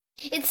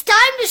It's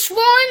time to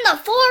swarm the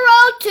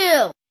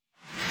 402.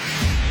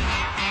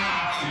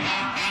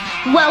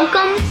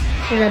 Welcome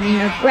to the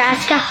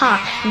Nebraska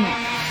Hawks.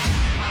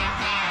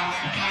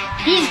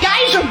 These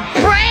guys are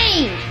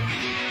brave.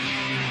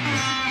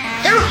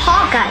 They're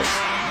Hawkeyes,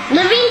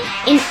 living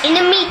in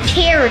enemy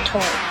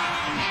territory.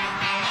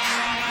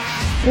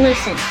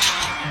 Listen,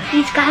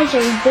 these guys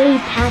are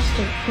way past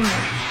their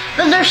prime,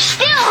 but they're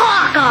still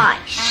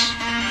Hawkeyes.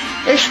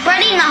 They're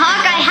spreading the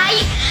Hawkeye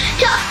hype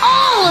to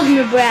all of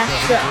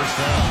Nebraska.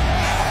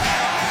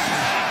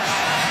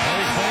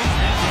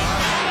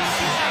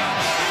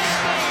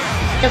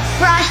 The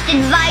frost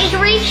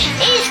advisory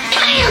is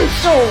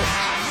canceled.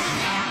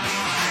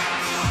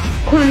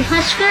 Corn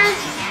Huskers,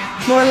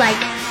 more like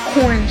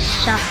corn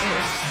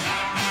suckers.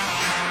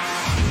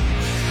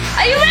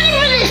 Are you ready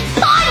for this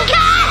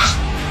podcast?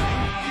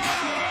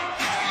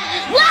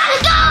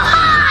 Let's go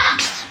Hawks!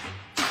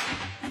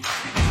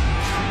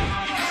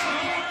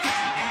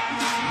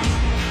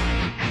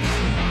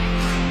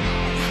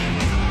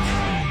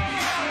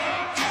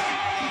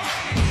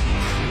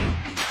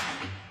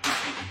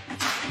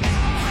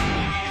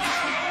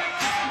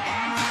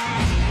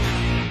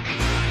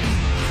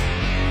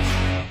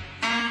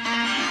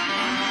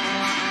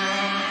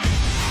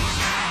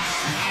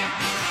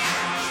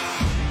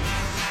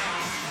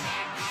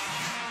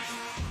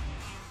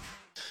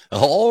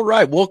 All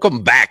right,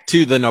 welcome back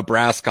to the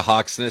Nebraska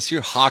Hawks, and it's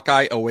your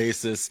Hawkeye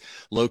oasis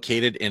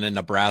located in a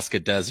Nebraska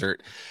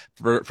desert.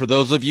 For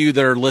those of you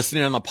that are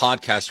listening on the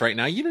podcast right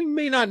now, you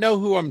may not know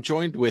who I'm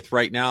joined with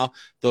right now.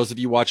 Those of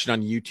you watching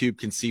on YouTube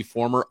can see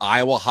former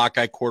Iowa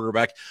Hawkeye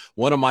quarterback,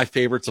 one of my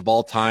favorites of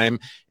all time,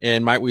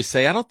 and might we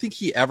say, I don't think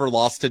he ever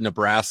lost to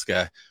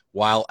Nebraska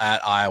while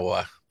at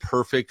Iowa.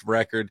 Perfect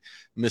record,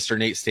 Mr.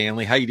 Nate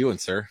Stanley. How you doing,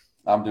 sir?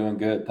 I'm doing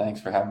good. Thanks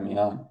for having me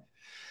on.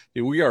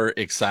 We are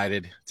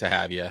excited to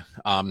have you.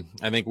 I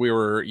think we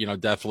were,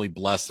 definitely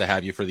blessed to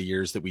have you for the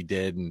years that we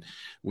did. And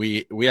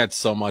we had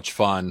so much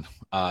fun,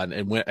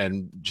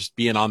 and just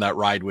being on that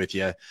ride with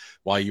you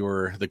while you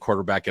were the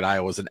quarterback at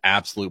Iowa was an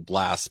absolute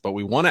blast. But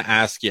we want to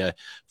ask you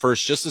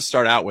first, just to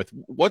start out with,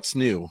 what's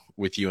new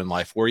with you in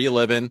life? Where you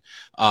living?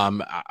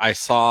 I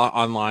saw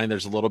online,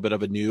 there's a little bit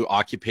of a new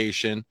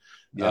occupation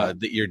that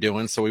you're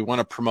doing. So we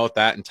want to promote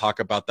that and talk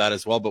about that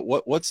as well. But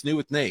what's new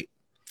with Nate?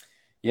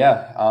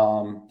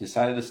 Yeah,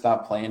 decided to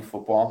stop playing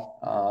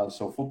football.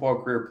 So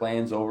football career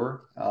plan's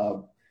over,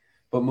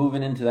 but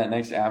moving into that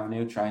next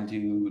avenue, trying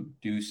to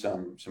do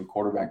some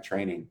quarterback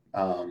training.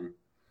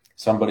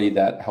 Somebody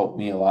that helped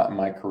me a lot in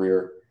my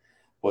career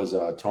was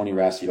Tony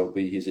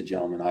Racioppi. He's a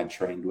gentleman I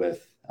trained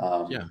with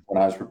when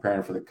I was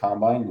preparing for the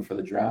combine and for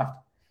the draft.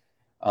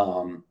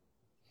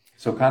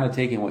 So kind of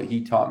taking what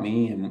he taught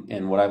me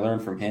and what I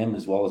learned from him,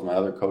 as well as my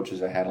other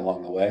coaches I had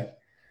along the way.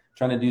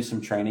 Trying to do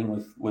some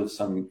training with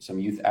some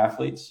youth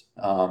athletes,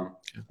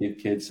 give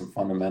kids some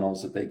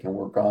fundamentals that they can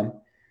work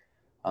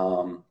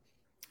on.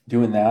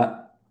 Doing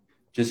that,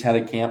 just had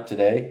a camp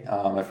today.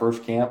 My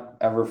first camp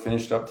ever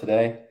finished up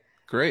today.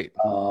 Great.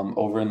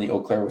 Over in the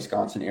Eau Claire,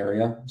 Wisconsin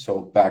area. So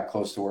back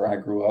close to where I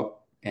grew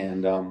up,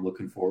 and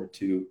looking forward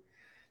to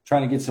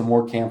trying to get some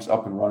more camps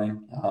up and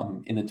running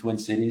in the Twin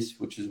Cities,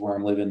 which is where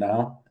I'm living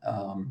now.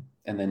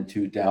 And then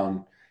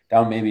down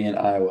maybe in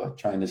Iowa,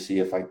 trying to see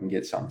if I can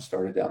get something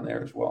started down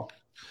there as well.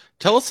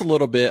 Tell us a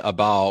little bit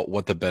about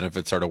what the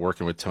benefits are to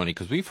working with Tony,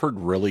 because we've heard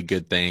really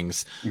good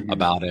things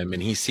about him,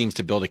 and he seems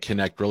to be able to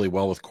connect really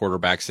well with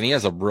quarterbacks, and he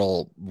has a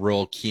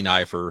real keen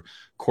eye for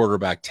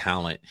quarterback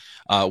talent.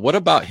 What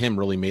about him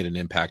really made an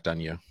impact on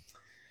you?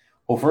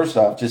 Well, first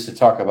off, just to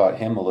talk about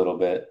him a little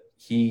bit,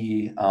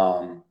 he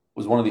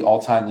was one of the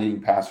all-time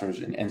leading passers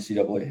in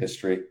NCAA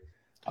history.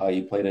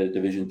 He played at a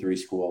Division III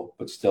school,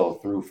 but still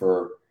threw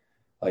for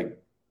like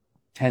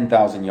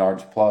 10,000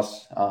 yards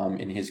plus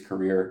in his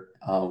career,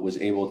 was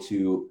able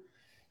to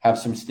have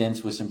some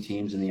stints with some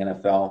teams in the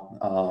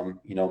NFL,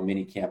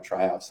 mini camp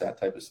tryouts, that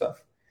type of stuff.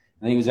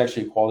 And then he was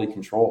actually quality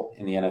control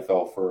in the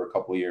NFL for a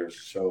couple of years.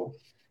 So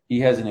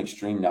he has an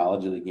extreme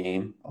knowledge of the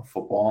game of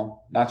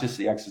football, not just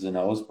the X's and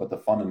O's, but the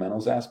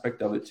fundamentals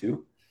aspect of it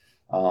too.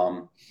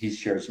 He's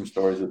shared some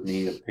stories with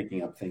me of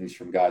picking up things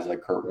from guys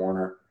like Kurt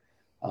Warner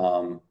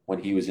when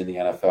he was in the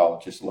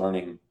NFL, just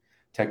learning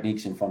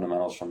techniques and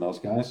fundamentals from those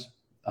guys.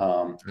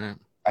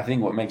 I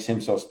think what makes him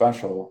so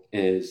special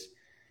is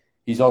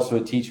he's also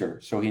a teacher.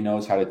 So he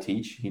knows how to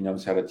teach. He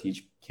knows how to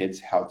teach kids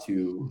how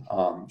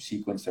to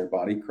sequence their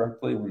body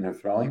correctly when they're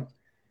throwing.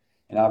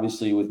 And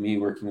obviously with me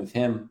working with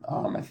him,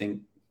 I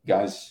think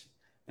guys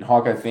and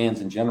Hawkeye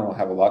fans in general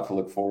have a lot to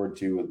look forward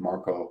to with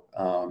Marco.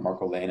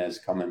 Marco Lena is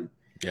coming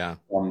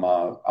from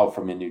out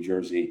from in New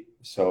Jersey.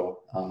 So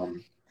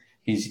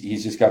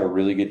he's just got a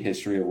really good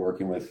history of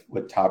working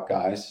with top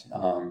guys.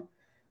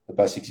 The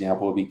best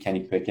example would be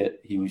Kenny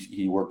Pickett.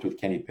 He worked with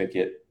Kenny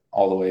Pickett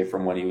all the way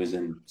from when he was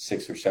in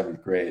 6th or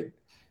 7th grade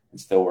and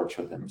still works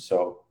with him.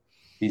 So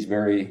he's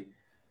very,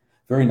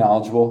 very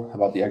knowledgeable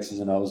about the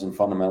X's and O's and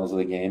fundamentals of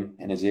the game,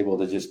 and is able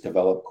to just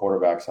develop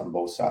quarterbacks on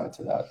both sides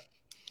of that.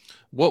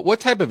 What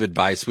type of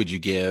advice would you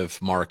give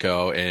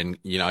Marco and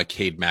a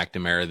Cade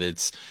McNamara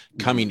that's Mhm.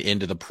 coming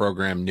into the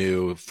program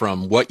new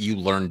from what you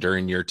learned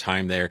during your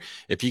time there?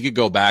 If you could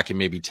go back and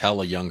maybe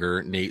tell a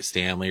younger Nate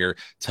Stanley or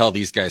tell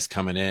these guys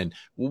coming in,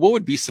 what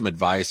would be some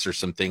advice or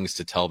some things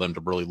to tell them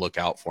to really look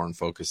out for and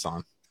focus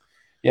on?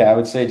 Yeah, I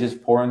would say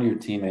just pour into your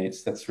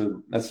teammates. That's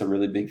a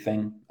really big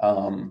thing.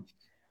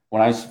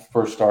 When I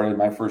first started,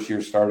 my first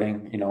year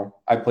starting,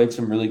 I played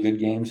some really good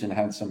games and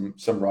had some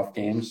rough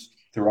games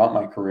throughout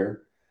my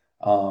career.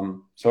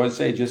 So I'd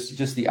say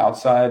just the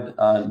outside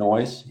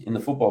noise in the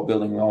football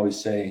building. We always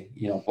say,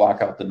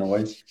 block out the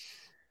noise,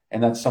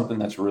 and that's something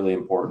that's really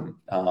important.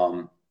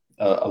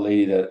 A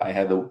lady that I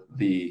had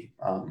the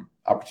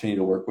opportunity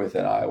to work with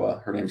at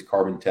Iowa, her name's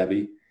Carbon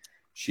Tebby.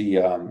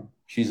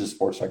 She's a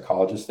sports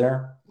psychologist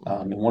there,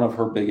 and one of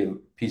her big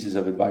pieces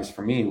of advice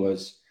for me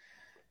was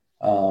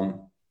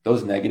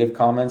those negative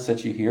comments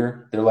that you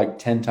hear. They're like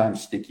 10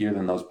 times stickier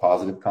than those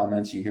positive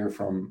comments you hear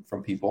from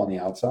people on the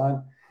outside.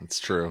 It's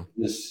true.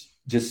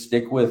 Just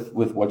stick with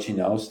what you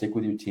know. Stick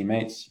with your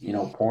teammates.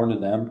 Pour into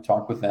them.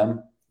 Talk with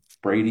them.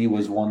 Brady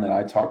was one that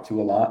I talked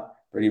to a lot.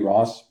 Brady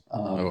Ross.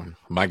 Oh,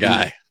 my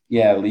guy.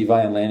 Yeah,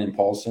 Levi and Landon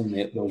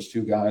Paulson. Those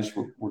two guys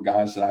were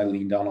guys that I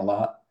leaned on a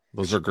lot.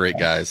 Those are great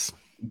guys.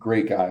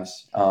 Great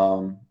guys.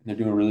 They're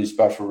doing really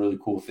special, really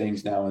cool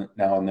things now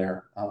in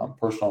their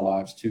personal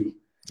lives too.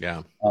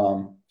 Yeah.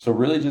 So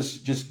really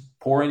just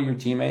pour into your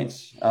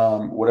teammates,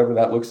 whatever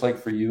that looks like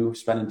for you,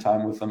 spending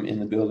time with them in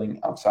the building,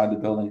 outside the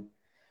building,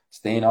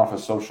 staying off of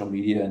social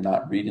media and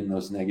not reading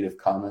those negative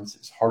comments,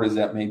 as hard as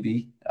that may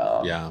be.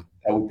 Yeah.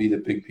 That would be the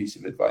big piece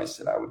of advice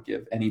that I would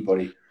give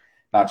anybody,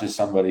 not just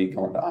somebody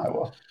going to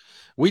Iowa.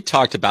 We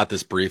talked about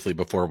this briefly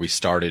before we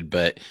started,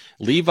 but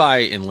Levi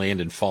and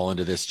Landon fall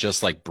into this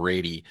just like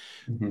Brady.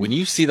 Mm-hmm. When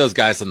you see those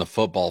guys on the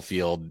football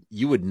field,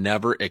 you would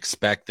never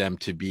expect them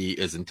to be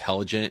as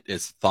intelligent,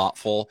 as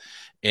thoughtful,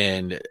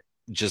 and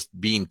just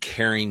being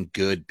caring,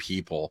 good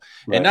people.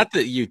 Right. And not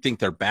that you think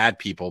they're bad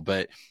people,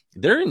 but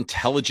they're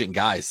intelligent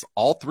guys.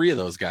 All three of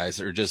those guys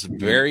are just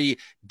very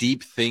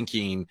deep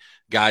thinking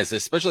guys,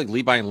 especially like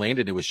Levi and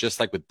Landon. It was just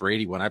like with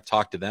Brady. When I've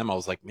talked to them, I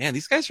was like, man,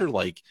 these guys are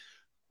like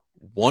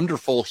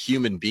wonderful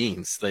human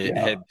beings. They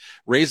had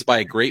raised by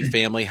a great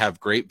family, have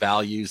great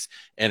values,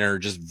 and are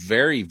just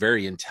very,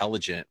 very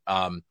intelligent.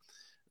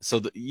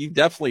 So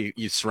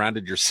you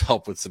surrounded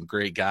yourself with some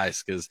great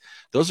guys, because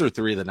those are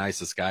three of the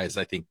nicest guys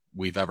I think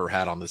we've ever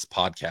had on this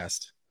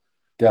podcast.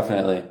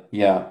 Definitely.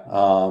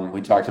 Yeah.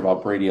 We talked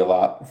about Brady a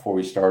lot before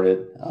we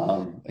started.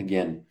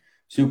 Again,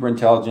 super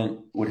intelligent,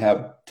 would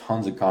have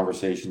tons of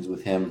conversations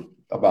with him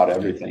about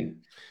everything.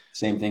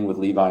 Same thing with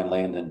Levi and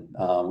Landon.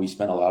 We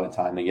spent a lot of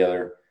time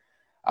together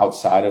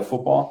outside of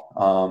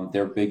football.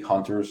 They're big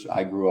hunters.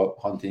 I grew up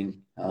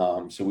hunting.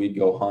 So we'd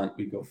go hunt,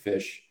 we'd go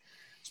fish,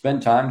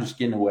 spend time just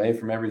getting away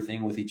from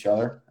everything with each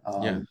other.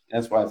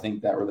 That's why I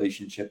think that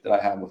relationship that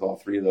I have with all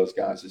three of those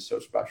guys is so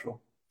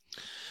special.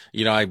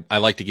 I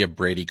like to give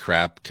Brady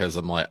crap because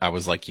I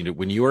was like,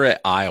 when you were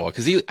at Iowa,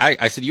 because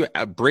I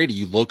said, Brady,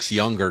 you looks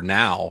younger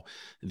now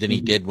than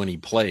he did when he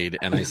played.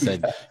 And I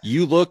said,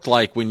 you looked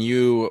like when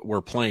you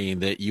were playing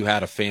that you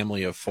had a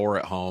family of 4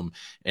 at home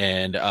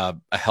and a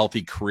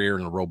healthy career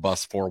and a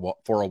robust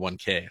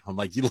 401k. I'm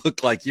like, you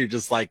look like you're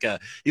just like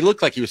he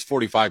looked like he was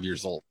 45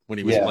 years old when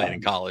he was playing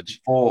in college.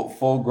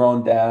 Full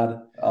grown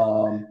dad.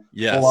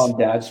 Yes. Full on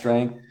dad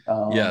strength.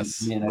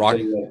 Yes. I tell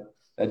you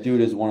that dude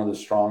is one of the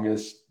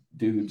strongest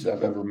dudes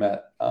I've ever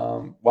met.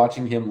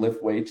 Watching him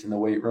lift weights in the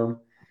weight room.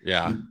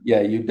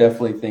 You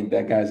definitely think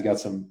that guy's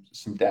got some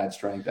dad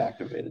strength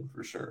activated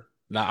for sure.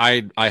 Now,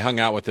 I hung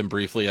out with him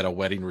briefly at a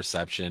wedding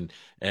reception,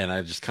 and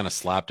I just kind of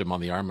slapped him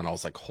on the arm, and I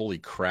was like, holy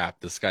crap,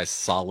 this guy's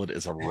solid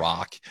as a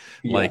rock.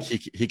 Like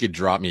he could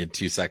drop me in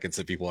 2 seconds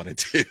if he wanted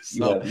to.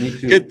 So me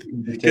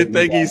too. Good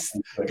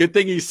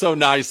thing he's so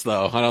nice,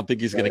 though. I don't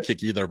think he's going to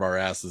kick either of our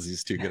asses.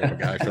 He's too good of a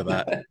guy for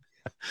that.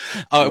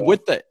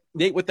 With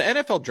the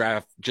NFL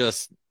draft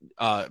just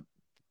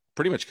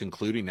pretty much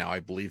concluding now, I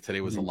believe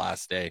today was the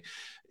last day.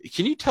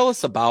 Can you tell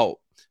us about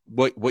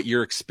what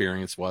your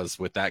experience was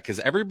with that? Because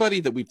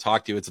everybody that we've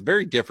talked to, it's a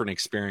very different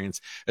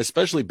experience,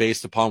 especially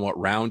based upon what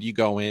round you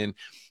go in,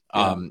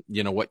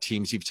 what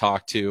teams you've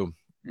talked to,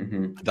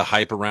 the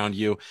hype around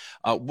you.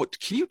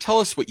 Can you tell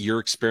us what your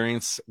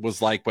experience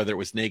was like, whether it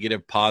was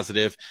negative,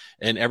 positive,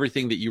 and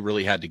everything that you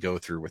really had to go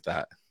through with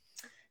that?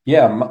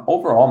 Yeah,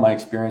 overall, my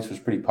experience was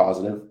pretty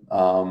positive.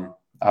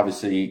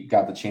 Obviously,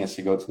 got the chance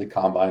to go to the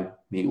combine,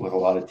 meet with a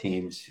lot of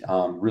teams.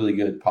 Really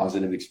good,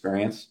 positive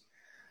experience.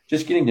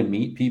 Just getting to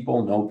meet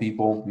people, know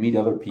people, meet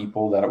other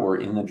people that were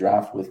in the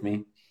draft with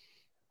me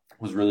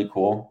was really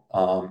cool.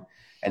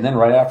 And then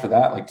right after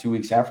that, like 2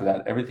 weeks after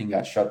that, everything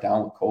got shut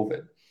down with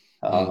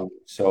COVID.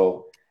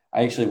 So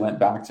I actually went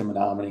back to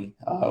Menominee.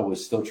 I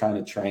was still trying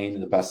to train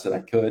the best that I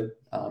could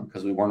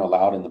because we weren't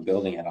allowed in the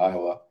building at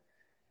Iowa.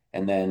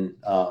 And then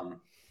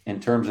in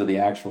terms of the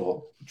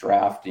actual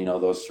draft,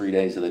 those 3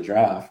 days of the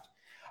draft,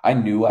 I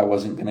knew I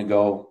wasn't going to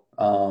go,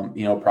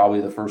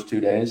 probably the first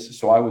 2 days.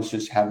 So I was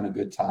just having a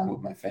good time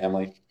with my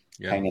family,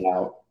 hanging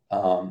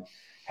out,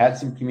 had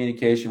some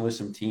communication with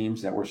some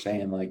teams that were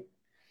saying like,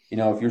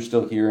 if you're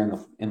still here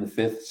in the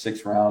fifth,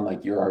 sixth round,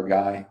 like you're our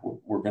guy,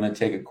 we're going to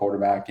take a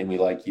quarterback and we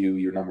like you,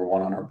 you're number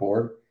one on our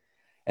board.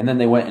 And then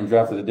they went and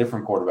drafted a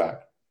different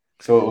quarterback.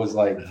 So it was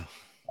like,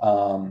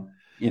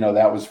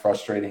 that was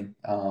frustrating.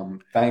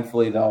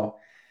 Thankfully though,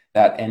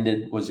 that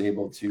ended, was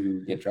able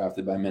to get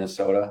drafted by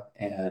Minnesota.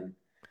 And,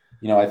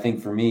 I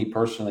think for me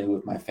personally,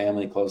 with my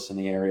family close in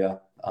the area,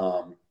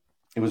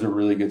 it was a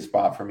really good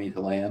spot for me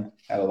to land.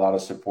 Had a lot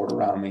of support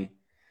around me,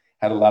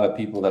 had a lot of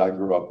people that I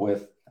grew up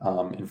with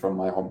and from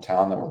my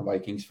hometown that were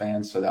Vikings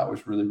fans. So that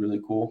was really, really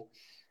cool.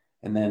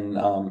 And then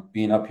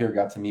being up here,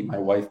 got to meet my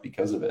wife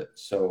because of it.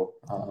 So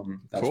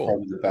that's Cool.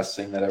 probably the best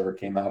thing that ever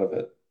came out of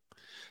it.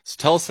 So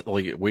tell us,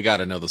 like, we got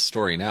to know the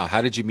story now.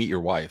 How did you meet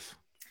your wife?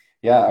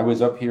 Yeah, I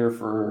was up here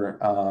for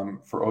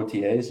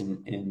OTAs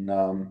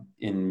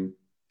in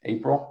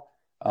April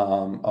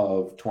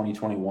of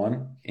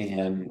 2021,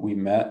 and we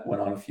met,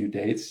 went on a few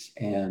dates,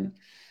 and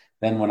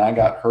then when I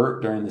got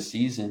hurt during the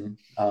season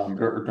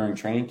or during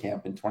training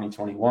camp in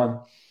 2021,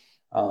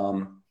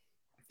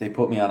 they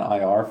put me on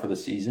IR for the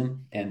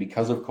season, and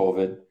because of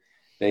COVID,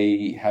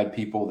 they had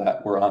people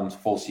that were on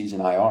full season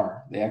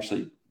IR. They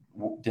actually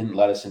didn't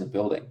let us in the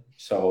building.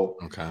 So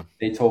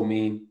they told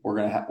me we're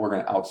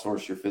gonna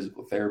outsource your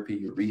physical therapy,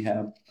 your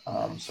rehab.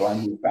 So I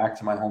moved back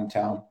to my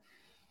hometown.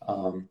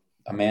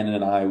 Amanda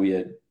and I,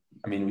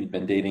 we'd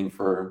been dating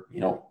for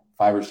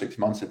 5 or 6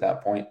 months at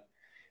that point.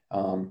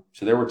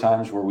 So there were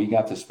times where we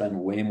got to spend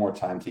way more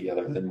time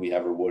together than we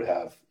ever would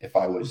have if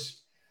I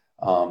was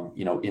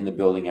in the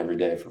building every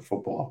day for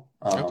football.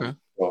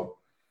 So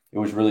it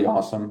was really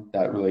awesome.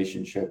 That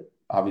relationship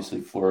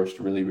obviously flourished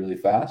really, really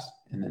fast,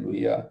 and then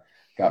we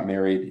got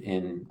married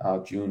in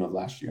June of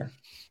last year.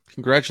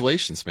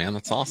 Congratulations, man.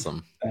 That's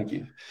awesome. Thank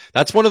you.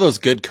 That's one of those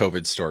good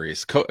COVID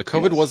stories.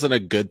 COVID Yes. wasn't a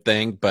good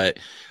thing, but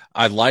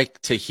I like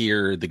to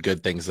hear the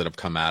good things that have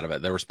come out of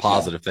it. There was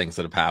positive things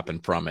that have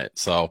happened from it.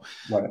 So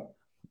Right.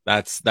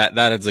 that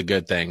is a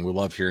good thing. We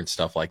love hearing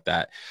stuff like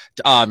that.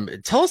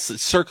 Tell us,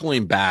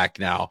 circling back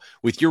now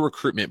with your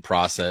recruitment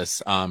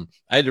process. I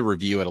had to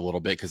review it a little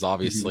bit because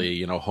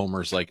obviously,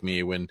 homers like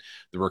me, when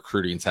the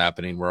recruiting's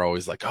happening, we're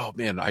always like, oh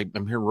man,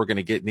 I'm here. We're going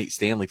to get Nate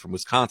Stanley from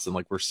Wisconsin.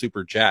 Like, we're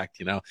super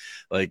jacked,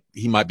 like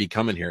he might be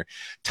coming here.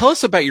 Tell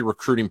us about your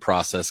recruiting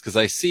process. Cause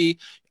I see,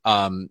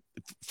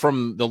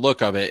 from the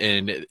look of it,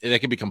 and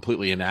that can be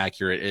completely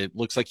inaccurate, it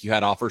looks like you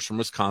had offers from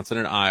Wisconsin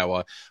and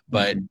Iowa,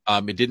 but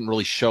it didn't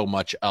really show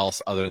much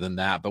else other than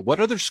that. But what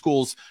other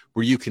schools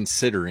were you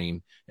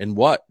considering, and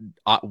what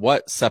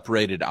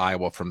separated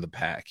Iowa from the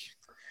pack?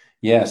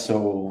 Yeah,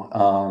 so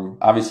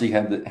obviously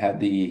had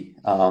the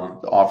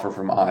offer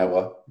from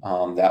Iowa.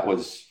 That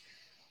was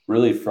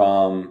really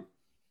from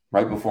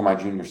right before my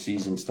junior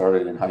season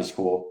started in high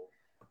school.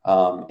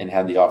 And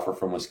had the offer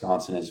from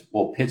Wisconsin as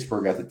well,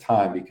 Pittsburgh at the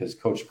time, because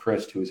Coach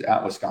Christ, who was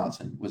at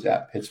Wisconsin, was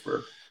at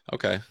Pittsburgh.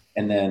 Okay.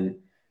 And then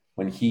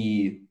when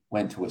he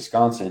went to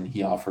Wisconsin,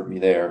 he offered me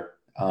there.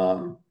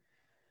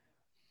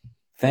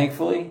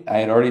 Thankfully, I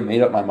had already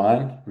made up my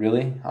mind,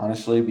 really,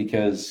 honestly,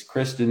 because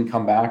Chris didn't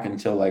come back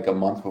until like a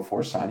month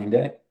before signing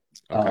day.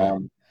 Okay.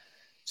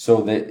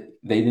 So they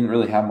didn't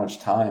really have much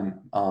time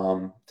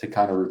to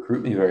kind of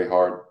recruit me very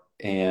hard.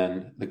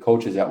 And the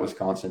coaches at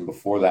Wisconsin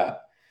before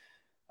that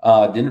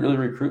didn't really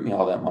recruit me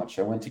all that much.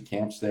 I went to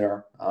camps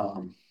there,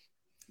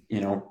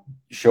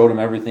 showed them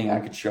everything I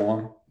could show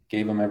them,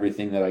 gave them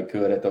everything that I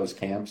could at those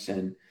camps.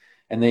 And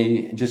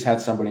they just had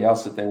somebody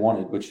else that they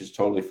wanted, which is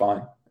totally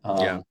fine.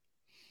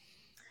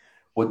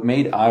 What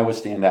made Iowa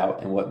stand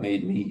out and what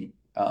made me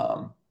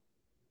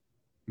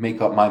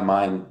make up my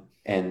mind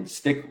and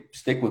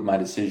stick with my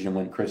decision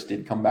when Chris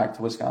did come back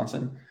to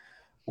Wisconsin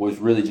was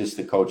really just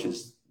the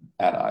coaches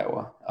at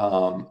Iowa.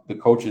 The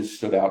coaches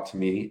stood out to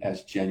me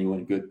as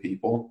genuine good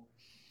people.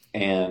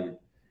 And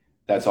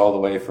that's all the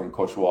way from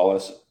Coach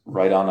Wallace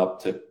right on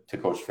up to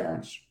Coach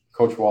Ferentz.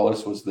 Coach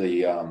Wallace was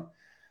the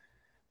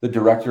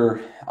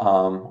director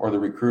or the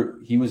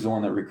recruit. He was the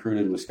one that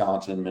recruited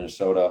Wisconsin,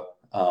 Minnesota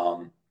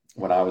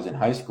when I was in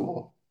high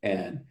school.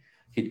 And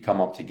he'd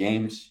come up to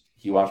games.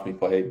 He watched me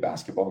play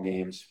basketball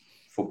games,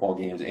 football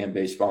games, and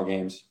baseball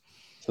games.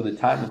 So the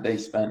time that they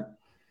spent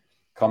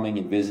coming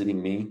and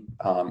visiting me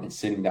and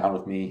sitting down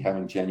with me,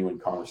 having genuine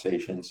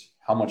conversations,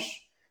 how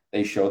much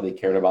they showed they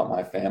cared about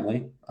my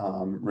family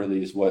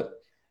really is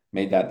what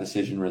made that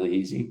decision really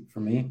easy for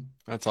me.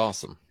 That's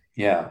awesome.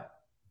 Yeah.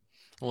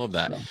 I love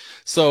that.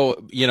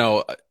 So,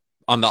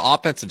 on the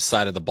offensive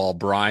side of the ball,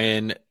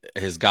 Brian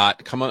has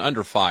come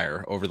under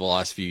fire over the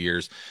last few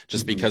years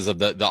just because of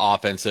the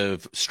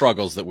offensive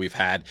struggles that we've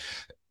had.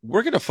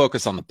 We're going to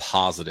focus on the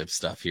positive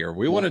stuff here.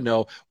 We want to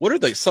know, what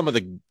are some of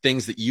the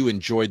things that you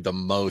enjoyed the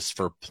most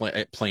for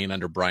playing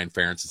under Brian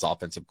Ferentz as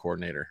offensive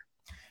coordinator?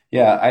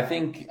 Yeah, I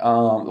think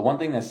the one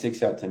thing that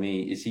sticks out to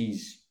me is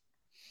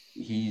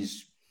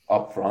he's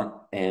upfront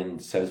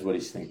and says what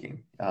he's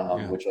thinking,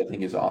 which I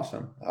think is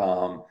awesome.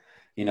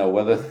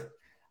 Whether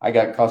I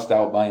got cussed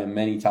out by him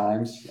many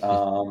times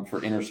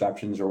for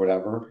interceptions or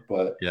whatever,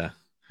 but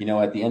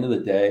at the end of the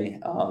day,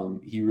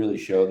 he really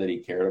showed that he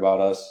cared about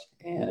us,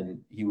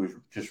 and he was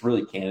just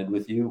really candid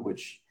with you,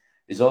 which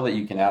is all that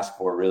you can ask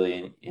for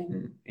really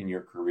in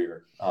your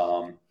career.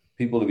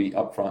 People to be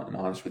upfront and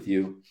honest with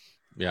you.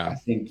 Yeah. I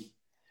think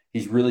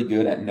he's really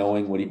good at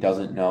knowing what he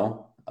doesn't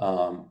know,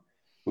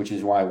 which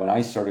is why when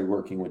I started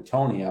working with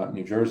Tony out in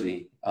New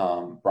Jersey,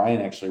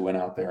 Brian actually went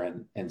out there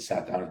and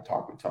sat down and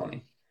talked with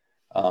Tony,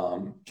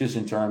 just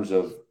in terms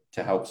of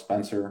to help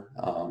Spencer,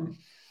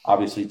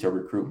 obviously to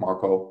recruit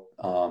Marco.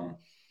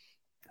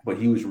 But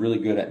he was really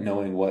good at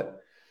knowing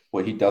what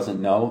he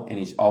doesn't know, and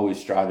he's always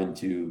striving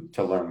to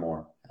learn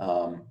more,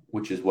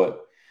 which is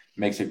what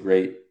makes a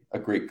great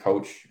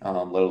coach,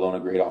 let alone a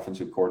great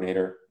offensive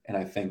coordinator. And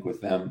I think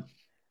with them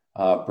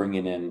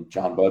bringing in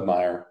John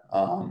Budmeyer,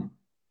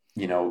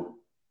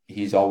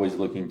 he's always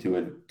looking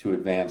to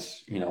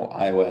advance,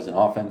 Iowa as an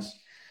offense.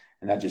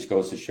 And that just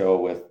goes to show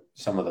with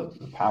some of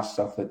the past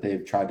stuff that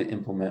they've tried to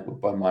implement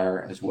with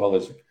Budmeyer, as well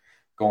as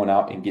going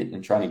out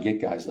and trying to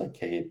get guys like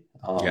Cade.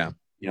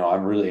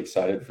 I'm really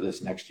excited for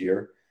this next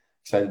year.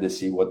 Excited to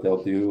see what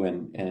they'll do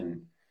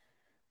and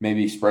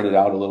maybe spread it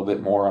out a little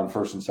bit more on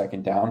first and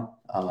second down.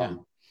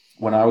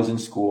 When I was in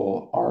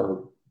school,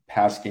 our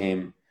pass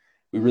game,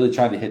 we really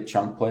tried to hit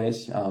chunk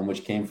plays,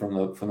 which came from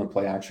the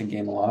play action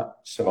game a lot.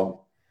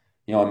 So,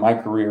 in my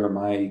career,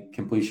 my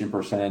completion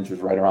percentage was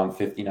right around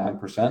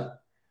 59%.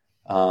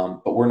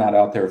 But we're not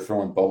out there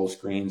throwing bubble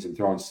screens and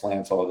throwing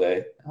slants all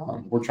day.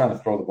 We're trying to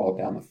throw the ball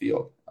down the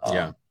field,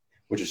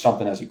 which is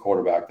something as a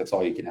quarterback, that's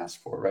all you can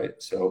ask for, right?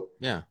 So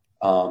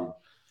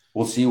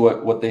we'll see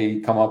what they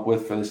come up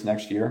with for this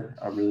next year.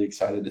 I'm really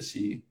excited to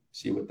see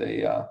what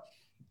they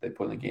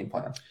put in the game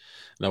plan.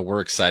 No,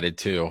 we're excited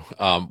too.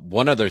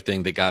 One other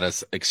thing that got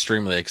us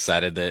extremely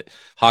excited, that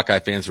Hawkeye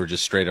fans were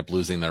just straight up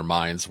losing their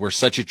minds. We're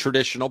such a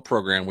traditional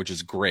program, which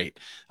is great.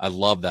 I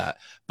love that.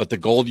 But the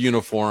gold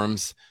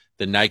uniforms,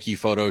 the Nike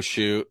photo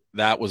shoot,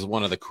 that was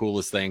one of the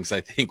coolest things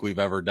I think we've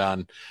ever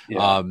done.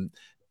 Yeah.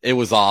 It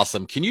was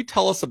awesome. Can you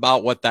tell us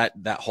about what that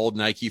whole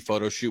Nike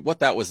photo shoot, what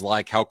that was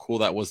like, how cool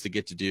that was to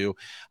get to do?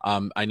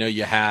 I know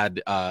you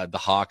had the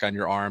hawk on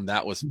your arm.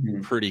 That was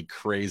pretty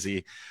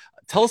crazy.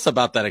 Tell us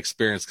about that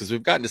experience, because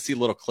we've gotten to see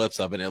little clips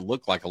of it, and it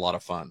looked like a lot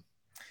of fun.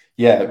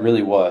 Yeah, it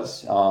really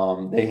was.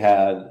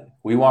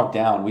 We walked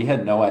down. We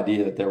had no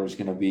idea that there was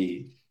going to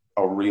be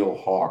a real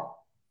hawk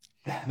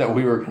that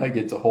we were going to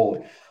get to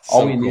hold.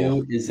 All we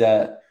knew is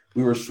that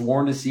we were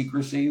sworn to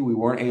secrecy. We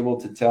weren't able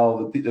to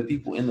tell the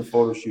people in the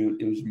photo shoot.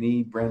 It was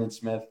me, Brandon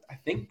Smith. I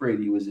think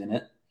Brady was in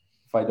it,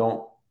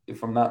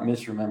 if I'm not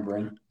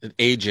misremembering. And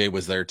AJ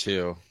was there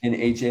too. And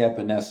AJ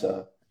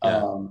Epinesa.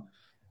 Yeah.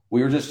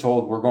 We were just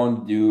told we're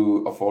going to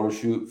do a photo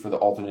shoot for the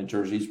alternate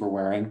jerseys we're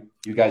wearing.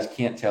 You guys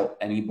can't tell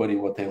anybody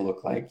what they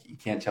look like. You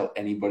can't tell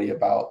anybody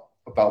about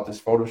this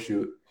photo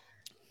shoot.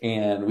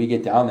 And we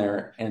get down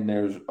there, and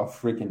there's a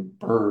freaking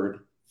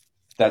bird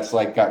that's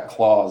like got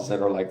claws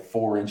that are like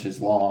 4 inches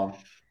long.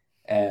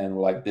 And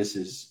we're like, this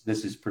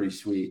is pretty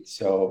sweet.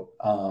 So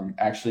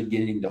actually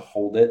getting to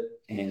hold it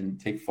and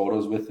take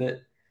photos with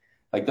it,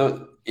 like they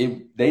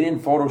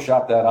didn't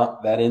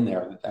Photoshop that in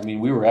there. I mean,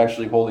 we were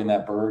actually holding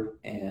that bird,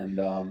 and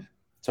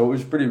so it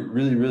was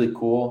really, really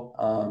cool.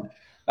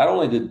 Not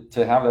only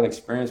to have that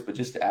experience, but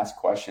just to ask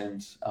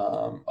questions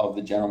of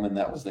the gentleman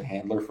that was the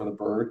handler for the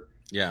bird.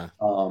 Yeah.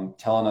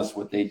 Telling us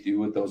what they do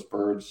with those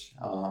birds.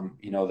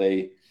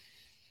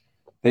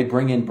 They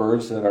bring in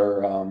birds that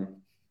are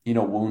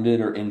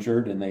wounded or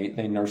injured, and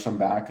they nurse them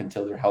back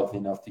until they're healthy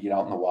enough to get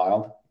out in the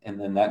wild.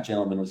 And then that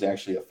gentleman was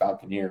actually a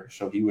falconer,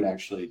 so he would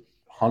actually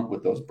hunt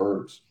with those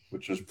birds,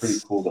 which was pretty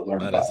cool to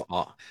learn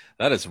about.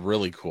 That is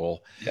really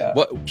cool. Yeah.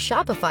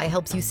 Shopify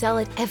helps you sell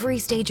at every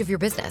stage of your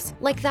business.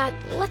 Like that,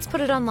 let's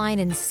put it online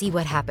and see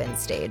what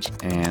happens stage.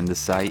 And the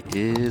site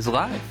is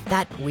live.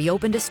 That we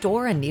opened a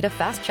store and need a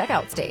fast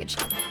checkout stage.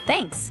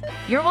 Thanks.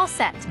 You're all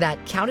set.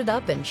 That count it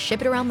up and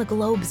ship it around the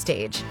globe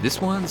stage. This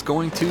one's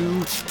going to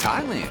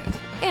Thailand.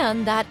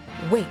 And that,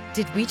 wait,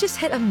 did we just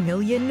hit 1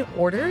 million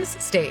orders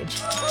stage?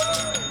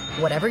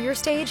 Whatever your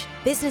stage,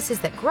 businesses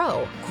that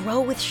grow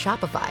with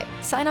Shopify.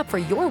 Sign up for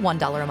your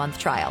 $1 a month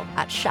trial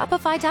at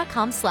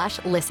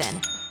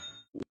shopify.com/listen.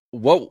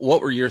 What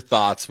were your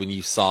thoughts when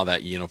you saw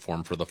that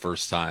uniform for the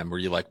first time? Were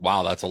you like,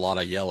 wow, that's a lot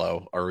of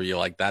yellow? Or were you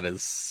like, that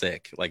is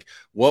sick? Like,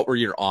 what were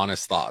your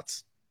honest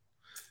thoughts?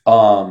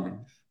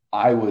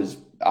 I was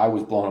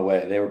blown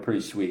away. They were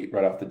pretty sweet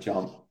right off the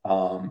jump.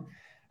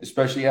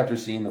 Especially after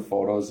seeing the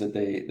photos that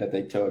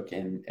they took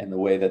and the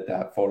way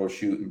that photo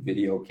shoot and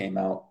video came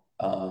out.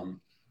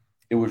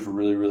 It was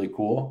really, really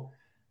cool.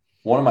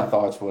 One of my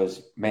thoughts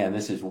was, man,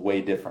 this is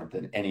way different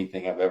than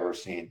anything I've ever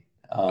seen.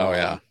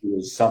 It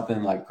was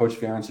something like Coach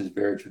Ferentz is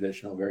very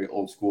traditional, very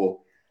old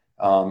school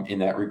in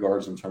that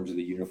regards in terms of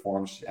the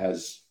uniforms,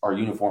 as our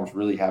uniforms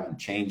really haven't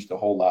changed a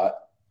whole lot.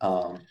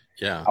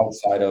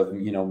 Outside of,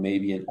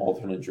 maybe an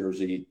alternate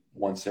jersey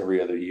once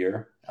every other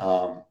year.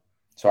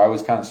 So I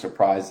was kind of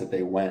surprised that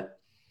they went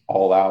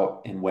all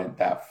out and went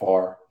that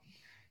far.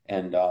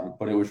 And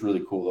but it was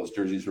really cool. Those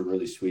jerseys were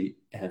really sweet.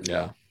 And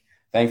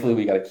thankfully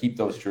we got to keep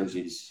those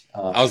jerseys.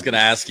 I was going to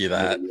ask you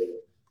that.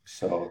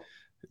 So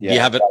Do you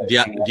yeah, have it? I've got Do you,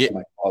 hanging up do you, in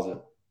my closet.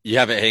 you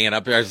have it hanging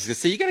up here? I was gonna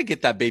say you got to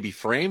get that baby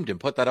framed and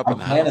put that up in I'm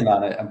the house. planning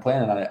on it. I'm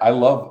planning on it. I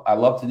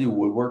love to do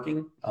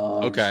woodworking.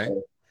 Okay,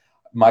 So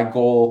my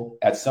goal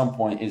at some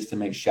point is to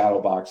make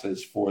shadow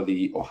boxes for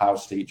the Ohio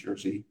State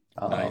jersey,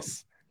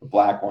 nice. the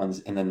black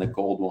ones, and then the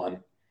gold one,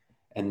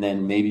 and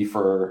then maybe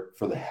for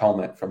the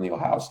helmet from the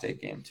Ohio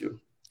State game too.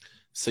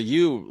 So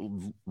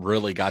you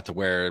really got to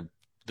wear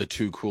the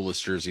two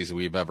coolest jerseys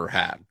we've ever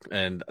had.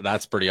 And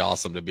that's pretty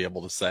awesome to be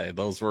able to say.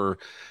 Those were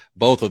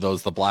both of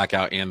those, the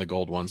blackout and the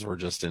gold ones were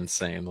just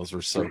insane. Those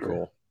were so For sure.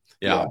 cool.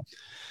 Yeah. Yeah.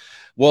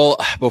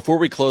 Well, before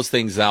we close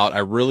things out, I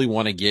really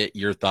want to get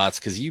your thoughts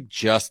because you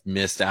just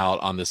missed out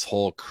on this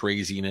whole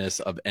craziness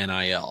of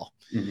NIL.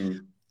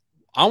 Mhm.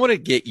 I want to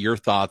get your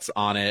thoughts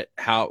on it.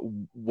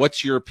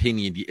 What's your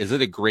opinion? Is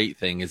it a great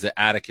thing? Is it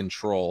out of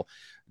control?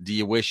 Do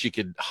you wish you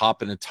could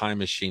hop in a time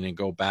machine and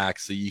go back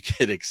so you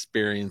could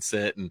experience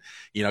it and,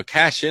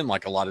 cash in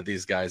like a lot of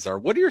these guys are?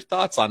 What are your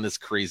thoughts on this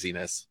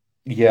craziness?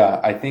 Yeah,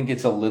 I think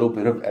it's a little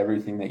bit of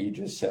everything that you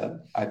just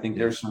said. I think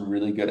there's some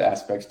really good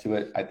aspects to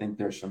it. I think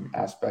there's some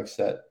aspects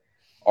that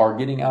are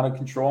getting out of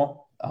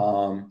control.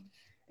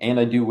 And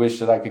I do wish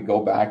that I could go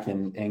back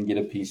and get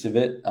a piece of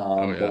it.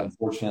 But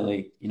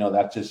unfortunately,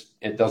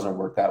 it doesn't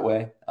work that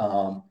way.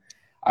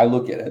 I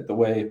look at it the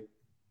way,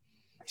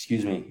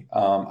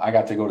 I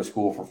got to go to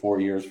school for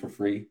 4 years for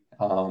free.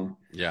 So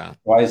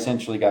I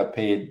essentially got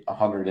paid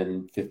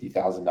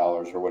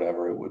 $150,000 or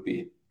whatever it would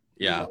be.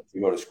 To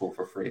go to school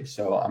for free.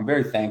 So I'm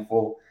very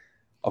thankful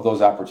of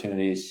those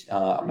opportunities.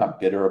 I'm not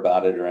bitter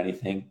about it or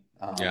anything.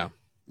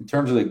 In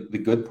terms of the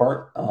good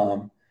part,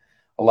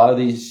 a lot of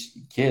these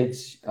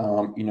kids,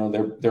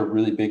 they're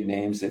really big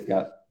names. They've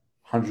got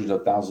hundreds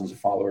of thousands of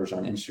followers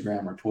on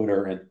Instagram or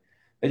Twitter, and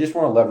they just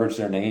want to leverage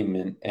their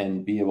name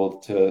and be able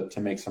to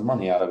make some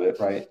money out of it,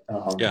 right?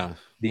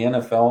 The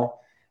NFL,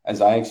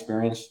 as I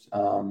experienced,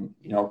 kind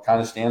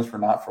of stands for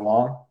not for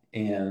long.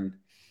 And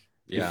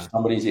if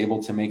somebody's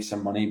able to make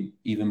some money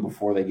even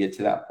before they get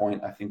to that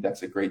point, I think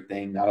that's a great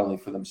thing, not only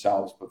for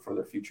themselves, but for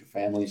their future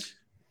families.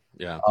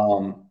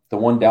 The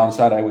one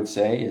downside I would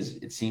say is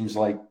it seems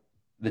like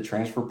the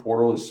transfer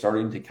portal is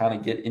starting to kind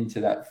of get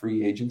into that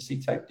free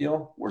agency type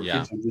deal where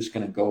kids are just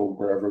going to go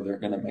wherever they're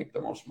going to make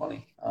the most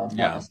money. Not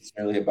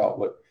necessarily about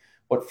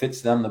what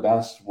fits them the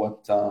best,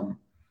 what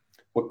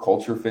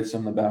culture fits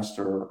them the best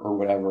or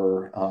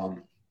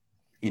whatever,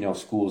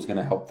 school is going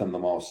to help them the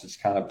most. It's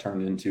kind of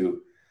turned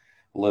into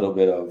a little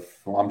bit of,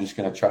 I'm just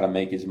going to try to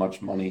make as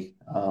much money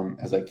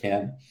as I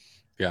can,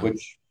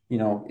 which,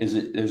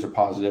 there's a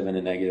positive and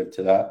a negative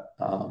to that.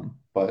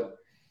 But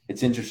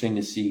it's interesting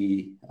to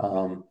see,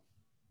 it'll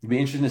be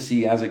interesting to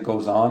see as it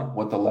goes on,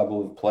 what the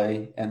level of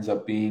play ends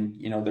up being.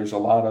 There's a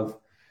lot of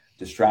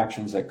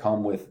distractions that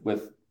come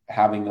with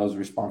having those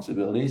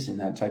responsibilities and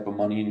that type of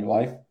money in your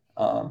life.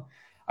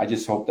 I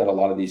just hope that a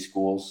lot of these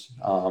schools,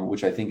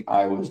 which I think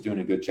Iowa is doing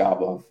a good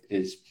job of,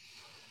 is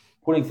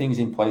putting things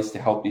in place to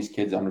help these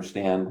kids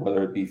understand,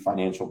 whether it be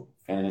financial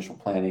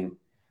planning,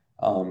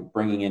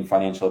 bringing in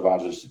financial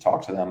advisors to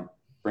talk to them,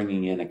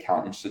 bringing in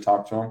accountants to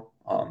talk to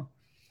them.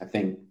 I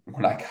think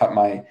when I got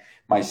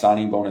my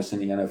signing bonus in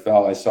the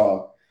NFL, I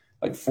saw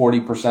like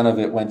 40% of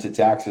it went to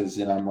taxes,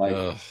 and I'm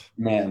like,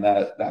 man,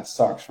 that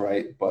sucks,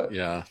 right? But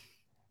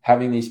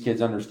having these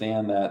kids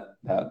understand that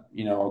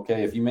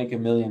okay, if you make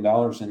 $1 million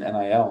in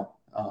NIL,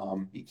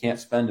 you can't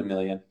spend $1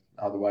 million,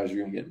 otherwise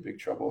you're going to get in big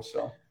trouble.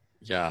 So.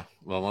 Yeah,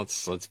 well,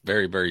 that's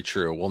very, very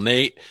true. Well,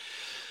 Nate,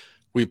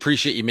 we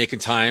appreciate you making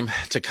time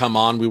to come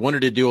on. We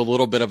wanted to do a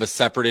little bit of a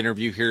separate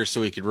interview here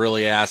so we could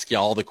really ask you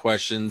all the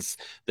questions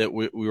that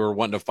we were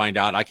wanting to find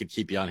out. I could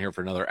keep you on here for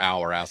another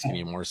hour asking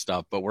you more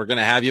stuff, but we're going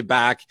to have you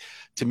back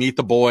to meet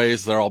the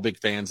boys. They're all big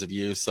fans of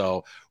you.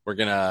 So we're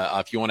going to,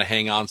 if you want to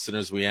hang on as soon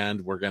as we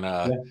end, we're going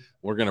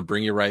to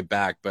bring you right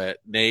back. But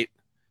Nate,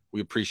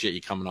 we appreciate you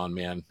coming on,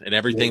 man, and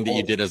everything that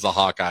you did as a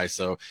Hawkeye.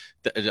 So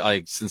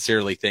I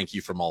sincerely thank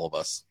you from all of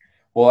us.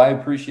 Well, I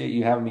appreciate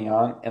you having me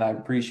on, and I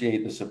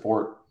appreciate the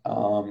support,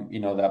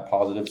 that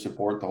positive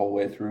support the whole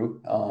way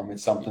through.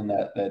 It's something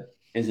that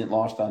isn't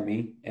lost on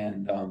me.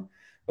 And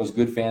those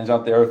good fans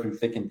out there through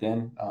thick and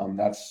thin,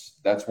 that's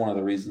one of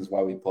the reasons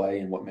why we play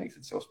and what makes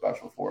it so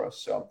special for us.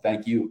 So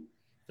thank you.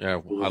 Yeah,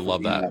 I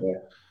love that.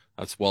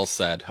 That's well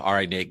said. All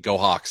right, Nate, go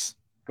Hawks.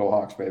 Go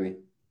Hawks, baby.